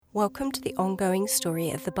Welcome to the ongoing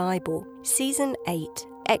story of the Bible, Season 8,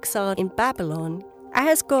 Exile in Babylon.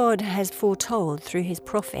 As God has foretold through his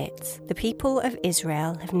prophets, the people of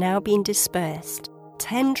Israel have now been dispersed.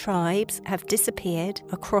 10 tribes have disappeared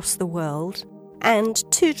across the world, and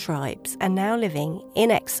 2 tribes are now living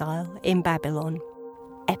in exile in Babylon.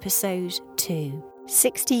 Episode 2,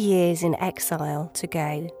 60 years in exile to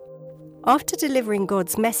go. After delivering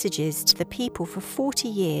God's messages to the people for 40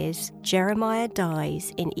 years, Jeremiah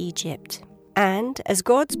dies in Egypt. And, as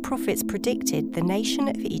God's prophets predicted, the nation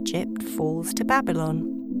of Egypt falls to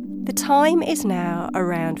Babylon. The time is now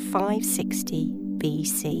around 560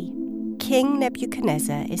 BC. King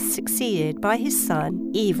Nebuchadnezzar is succeeded by his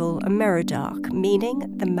son, Evil Merodach,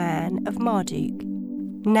 meaning the man of Marduk.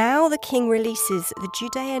 Now the king releases the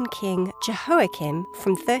Judean king Jehoiakim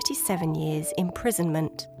from 37 years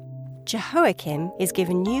imprisonment. Jehoiakim is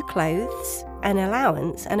given new clothes, an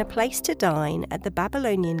allowance and a place to dine at the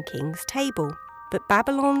Babylonian king's table. But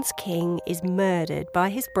Babylon's king is murdered by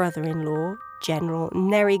his brother-in-law, General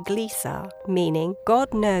Neriglissar, meaning God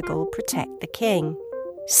Nergal protect the king.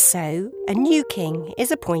 So, a new king is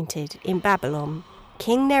appointed in Babylon.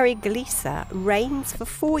 King Neriglissar reigns for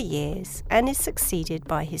 4 years and is succeeded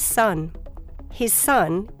by his son. His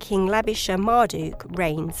son, King Labishah-Marduk,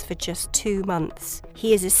 reigns for just 2 months.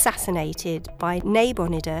 He is assassinated by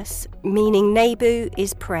Nabonidus, meaning Nabu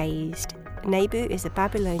is praised. Nabu is a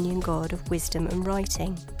Babylonian god of wisdom and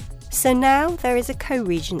writing. So now there is a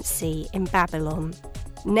co-regency in Babylon.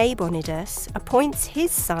 Nabonidus appoints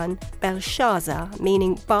his son Belshazzar,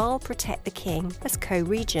 meaning Baal protect the king, as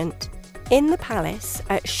co-regent. In the palace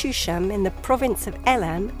at Shushan in the province of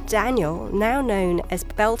Elam, Daniel, now known as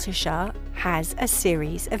Belteshazzar, has a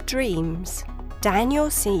series of dreams. Daniel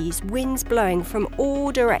sees winds blowing from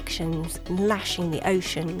all directions, lashing the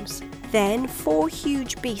oceans. Then 4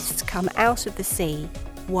 huge beasts come out of the sea.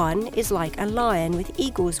 One is like a lion with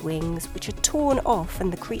eagle's wings, which are torn off,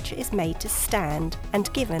 and the creature is made to stand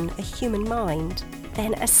and given a human mind.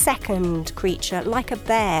 Then a second creature, like a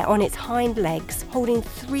bear on its hind legs, holding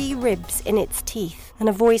 3 ribs in its teeth, and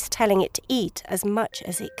a voice telling it to eat as much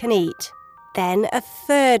as it can eat. Then a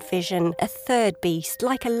third vision, a third beast,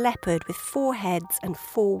 like a leopard with 4 heads and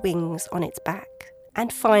 4 wings on its back.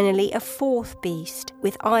 And finally a 4th beast,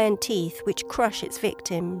 with iron teeth which crush its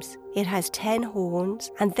victims. It has 10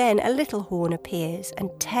 horns, and then a little horn appears and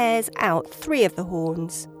tears out 3 of the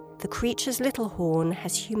horns. The creature's little horn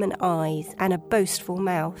has human eyes and a boastful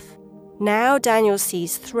mouth. Now Daniel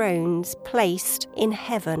sees thrones placed in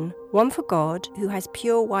heaven, one for God, who has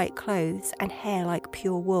pure white clothes and hair like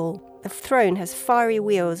pure wool. The throne has fiery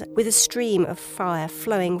wheels with a stream of fire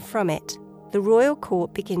flowing from it. The royal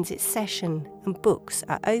court begins its session, and books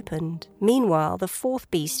are opened. Meanwhile, the 4th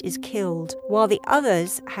beast is killed, while the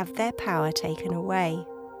others have their power taken away.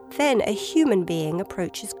 Then a human being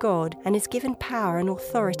approaches God and is given power and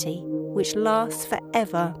authority, which lasts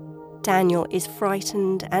forever. Daniel is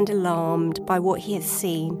frightened and alarmed by what he has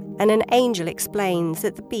seen, and an angel explains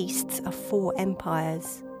that the beasts are 4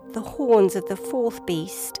 empires. The horns of the 4th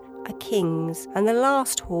beast are kings, and the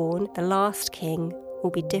last horn, the last king,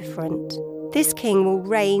 will be different. This king will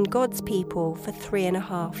reign God's people for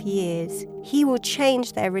 3.5 years. He will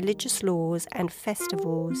change their religious laws and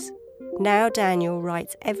festivals. Now Daniel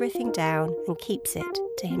writes everything down and keeps it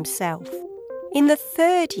to himself. In the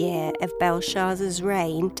 3rd year of Belshazzar's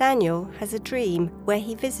reign, Daniel has a dream where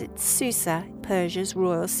he visits Susa, Persia's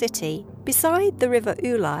royal city. Beside the river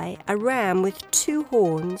Ulai, a ram with 2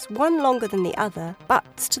 horns, one longer than the other,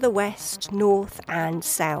 butts to the west, north and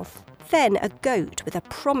south. Then a goat with a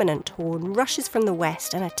prominent horn rushes from the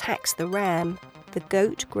west and attacks the ram. The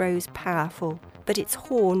goat grows powerful, but its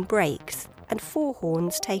horn breaks, and 4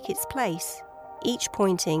 horns take its place, each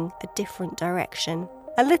pointing a different direction.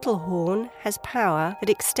 A little horn has power that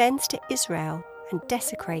extends to Israel and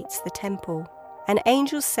desecrates the temple. An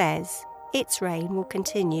angel says its reign will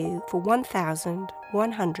continue for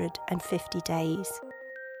 1,150 days.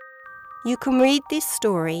 You can read this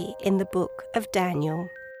story in the book of Daniel.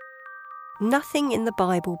 Nothing in the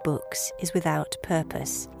Bible books is without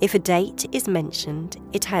purpose. If a date is mentioned,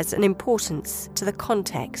 it has an importance to the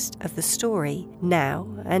context of the story, now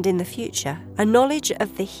and in the future. A knowledge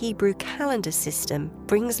of the Hebrew calendar system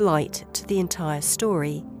brings light to the entire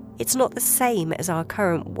story. It's not the same as our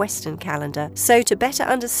current Western calendar, so to better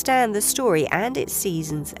understand the story and its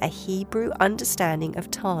seasons, a Hebrew understanding of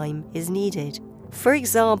time is needed. For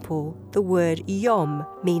example, the word yom,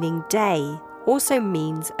 meaning day, also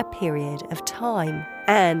means a period of time,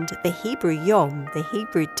 and the Hebrew yom, the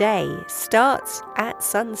Hebrew day, starts at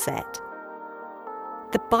sunset.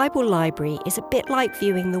 The Bible library is a bit like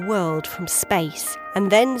viewing the world from space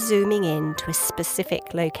and then zooming in to a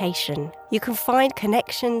specific location. You can find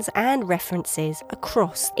connections and references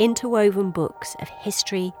across interwoven books of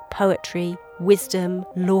history, poetry, wisdom,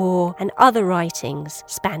 law, and other writings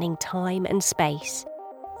spanning time and space.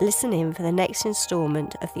 Listen in for the next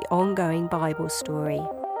instalment of the ongoing Bible story.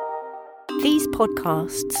 These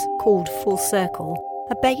podcasts, called Full Circle,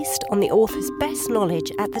 are based on the author's best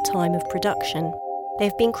knowledge at the time of production.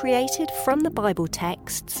 They've been created from the Bible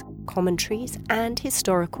texts, commentaries, and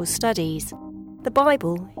historical studies. The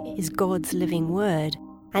Bible is God's living word,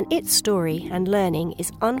 and its story and learning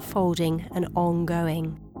is unfolding and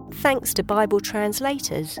ongoing. Thanks to Bible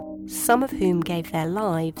translators, some of whom gave their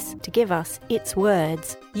lives to give us its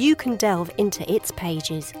words, you can delve into its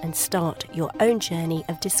pages and start your own journey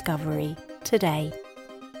of discovery today.